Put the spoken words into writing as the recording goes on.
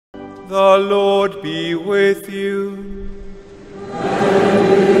The Lord be with you.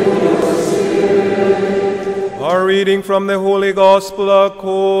 A reading from the Holy Gospel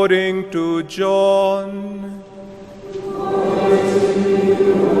according to John.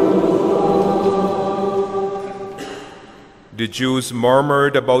 The Jews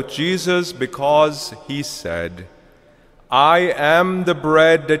murmured about Jesus because he said, "I am the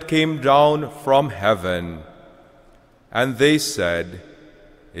bread that came down from heaven." And they said,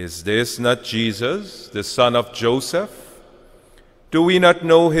 "Is this not Jesus, the son of Joseph? Do we not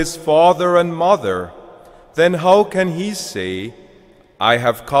know his father and mother? Then how can he say, 'I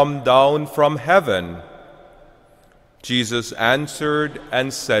have come down from heaven'?" Jesus answered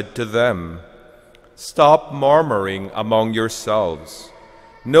and said to them, "Stop murmuring among yourselves.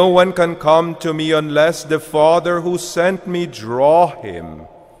 No one can come to me unless the Father who sent me draw him,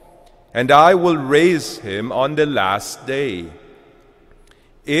 and I will raise him on the last day.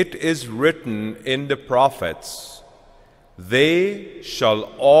 It is written in the prophets, 'They shall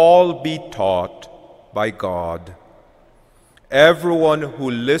all be taught by God.' Everyone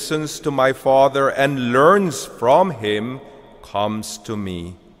who listens to my Father and learns from him comes to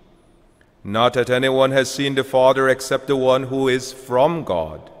me. Not that anyone has seen the Father except the one who is from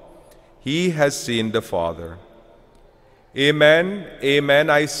God. He has seen the Father. Amen, amen,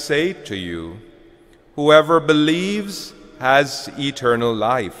 I say to you, whoever believes has eternal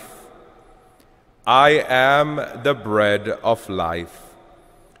life. I am the bread of life.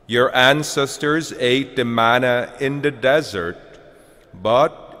 Your ancestors ate the manna in the desert,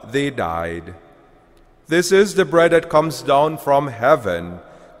 but they died. This is the bread that comes down from heaven,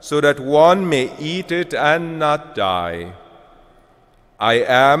 so that one may eat it and not die. I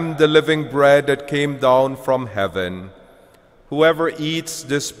am the living bread that came down from heaven. Whoever eats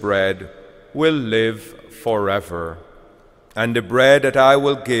this bread will live forever. And the bread that I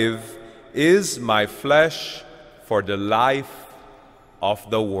will give is my flesh for the life of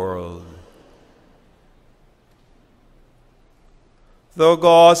the world." The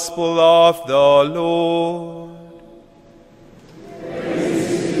Gospel of the Lord.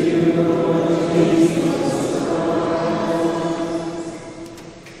 Praise to you, Lord Jesus Christ.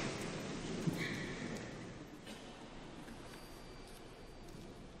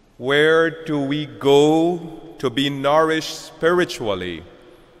 Where do we go to be nourished spiritually,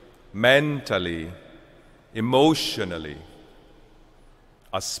 mentally, emotionally?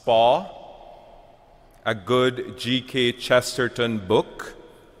 A spa? A good G.K. Chesterton book?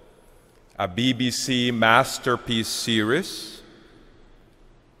 A BBC masterpiece series?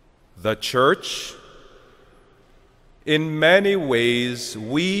 The church? In many ways,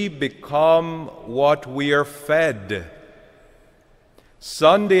 we become what we are fed.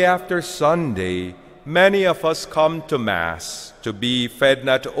 Sunday after Sunday, many of us come to Mass to be fed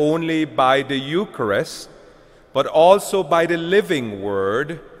not only by the Eucharist, but also by the living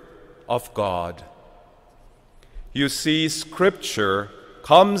Word of God. You see, Scripture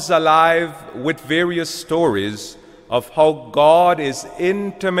comes alive with various stories of how God is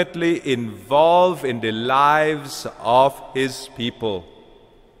intimately involved in the lives of His people.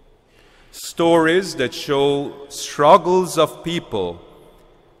 Stories that show struggles of people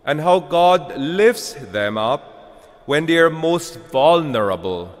and how God lifts them up when they are most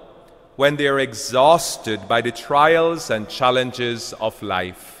vulnerable, when they are exhausted by the trials and challenges of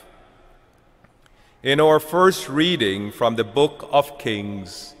life. In our first reading from the book of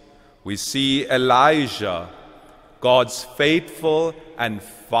Kings, we see Elijah, God's faithful and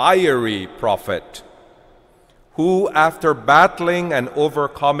fiery prophet, who, after battling and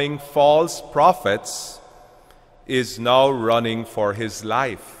overcoming false prophets, is now running for his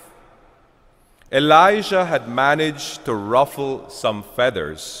life. Elijah had managed to ruffle some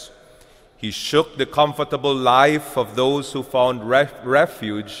feathers. He shook the comfortable life of those who found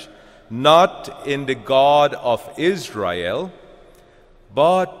refuge not in the God of Israel,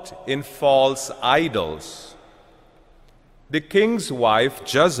 but in false idols. The king's wife,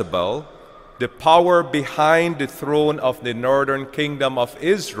 Jezebel, the power behind the throne of the northern kingdom of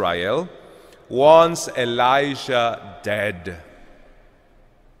Israel, wants Elijah dead.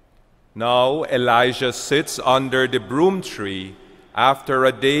 Now Elijah sits under the broom tree after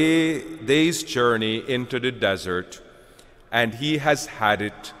a day's journey into the desert, and he has had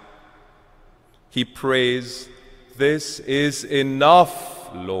it. He prays, "This is enough,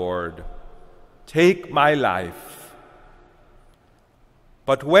 Lord. Take my life."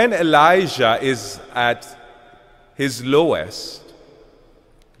 But when Elijah is at his lowest,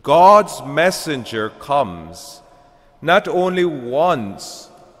 God's messenger comes not only once,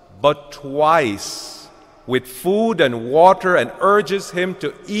 but twice with food and water and urges him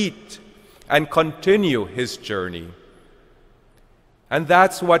to eat and continue his journey. And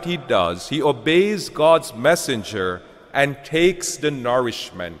that's what he does. He obeys God's messenger and takes the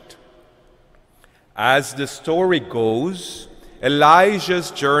nourishment. As the story goes,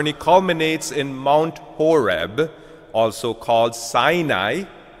 Elijah's journey culminates in Mount Horeb, also called Sinai,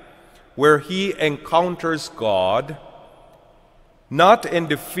 where he encounters God, not in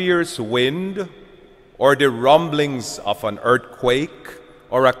the fierce wind or the rumblings of an earthquake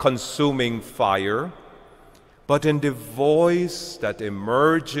or a consuming fire, but in the voice that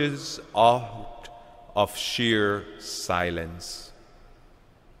emerges out of sheer silence.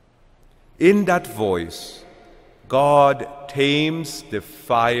 In that voice, God tames the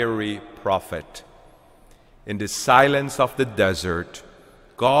fiery prophet. In the silence of the desert,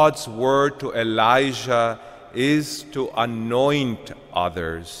 God's word to Elijah is to anoint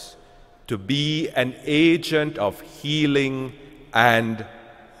others, to be an agent of healing and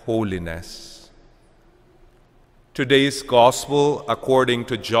holiness. Today's gospel, according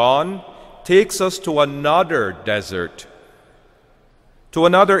to John, takes us to another desert, to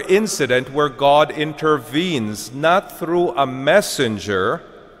another incident where God intervenes, not through a messenger,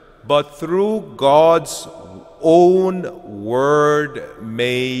 but through God's own Word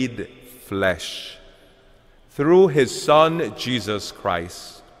made flesh, through his Son, Jesus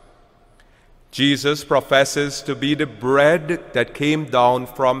Christ. Jesus professes to be the bread that came down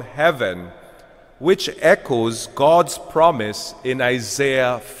from heaven, which echoes God's promise in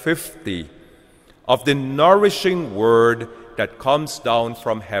Isaiah 50 of the nourishing word that comes down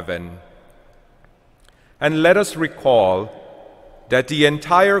from heaven. And let us recall that the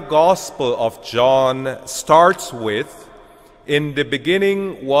entire Gospel of John starts with, "In the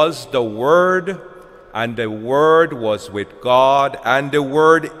beginning was the Word, and the Word was with God, and the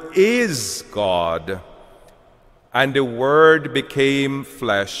Word is God. And the Word became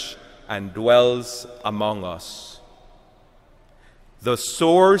flesh and dwells among us." The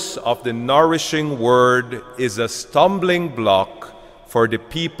source of the nourishing Word is a stumbling block for the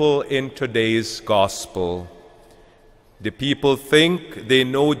people in today's Gospel. The people think they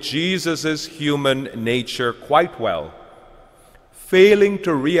know Jesus' human nature quite well, failing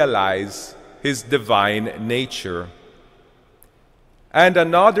to realize his divine nature. And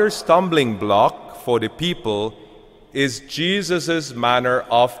another stumbling block for the people is Jesus' manner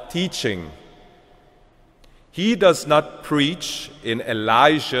of teaching. He does not preach in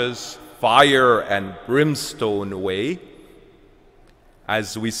Elijah's fire and brimstone way,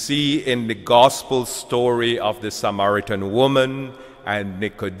 as we see in the gospel story of the Samaritan woman and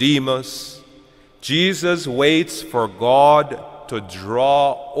Nicodemus. Jesus waits for God to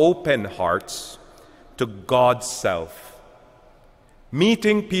draw open hearts to God's self,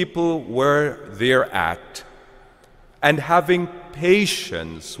 meeting people where they're at and having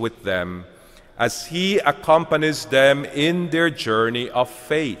patience with them as he accompanies them in their journey of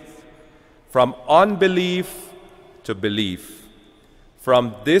faith, from unbelief to belief,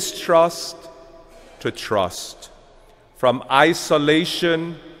 from distrust to trust, from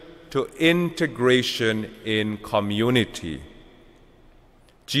isolation to integration in community.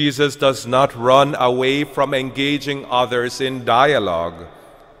 Jesus does not run away from engaging others in dialogue.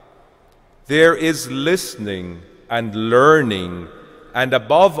 There is listening and learning, and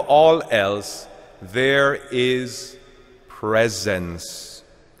above all else, there is presence.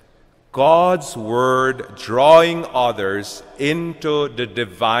 God's Word drawing others into the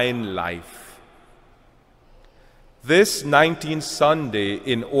divine life. This 19th Sunday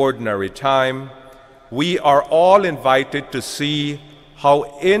in Ordinary Time, we are all invited to see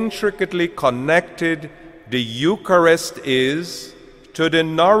how intricately connected the Eucharist is to the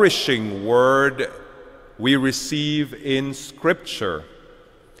nourishing Word we receive in Scripture.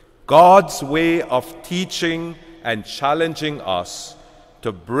 God's way of teaching and challenging us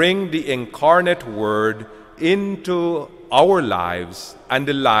to bring the incarnate Word into our lives and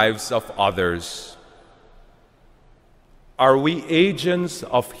the lives of others. Are we agents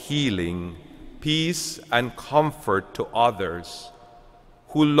of healing, peace, and comfort to others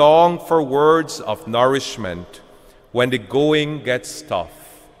who long for words of nourishment when the going gets tough?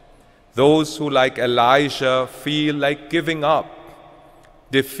 Those who, like Elijah, feel like giving up,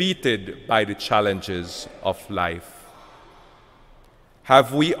 defeated by the challenges of life.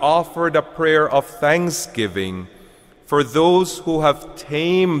 Have we offered a prayer of thanksgiving for those who have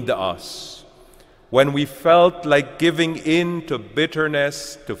tamed us when we felt like giving in to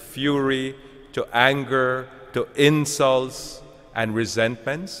bitterness, to fury, to anger, to insults and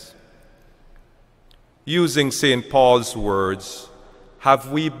resentments? Using St. Paul's words,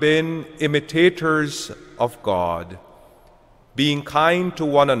 have we been imitators of God, being kind to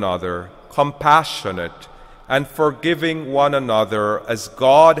one another, compassionate, and forgiving one another as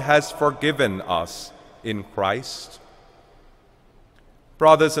God has forgiven us in Christ?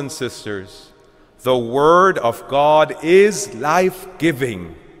 Brothers and sisters, the Word of God is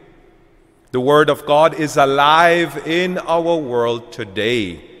life-giving. The Word of God is alive in our world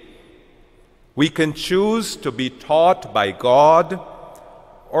today. We can choose to be taught by God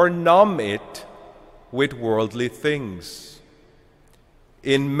or numb it with worldly things.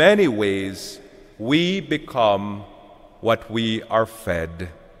 In many ways, we become what we are fed.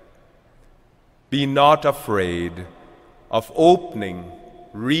 Be not afraid of opening,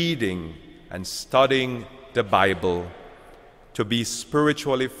 reading, and studying the Bible to be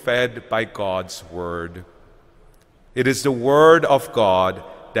spiritually fed by God's Word. It is the Word of God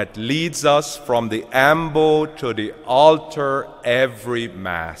that leads us from the ambo to the altar every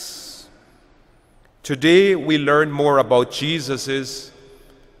Mass. Today we learn more about Jesus'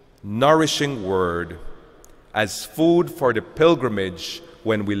 nourishing Word as food for the pilgrimage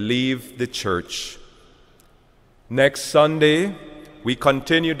when we leave the church. Next Sunday, we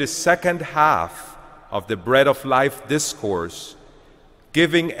continue the second half of the Bread of Life discourse,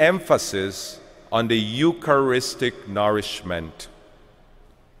 giving emphasis on the Eucharistic nourishment.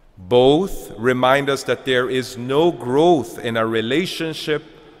 Both remind us that there is no growth in a relationship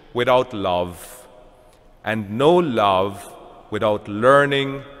without love, and no love without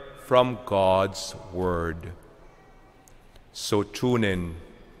learning from God's Word. So tune in.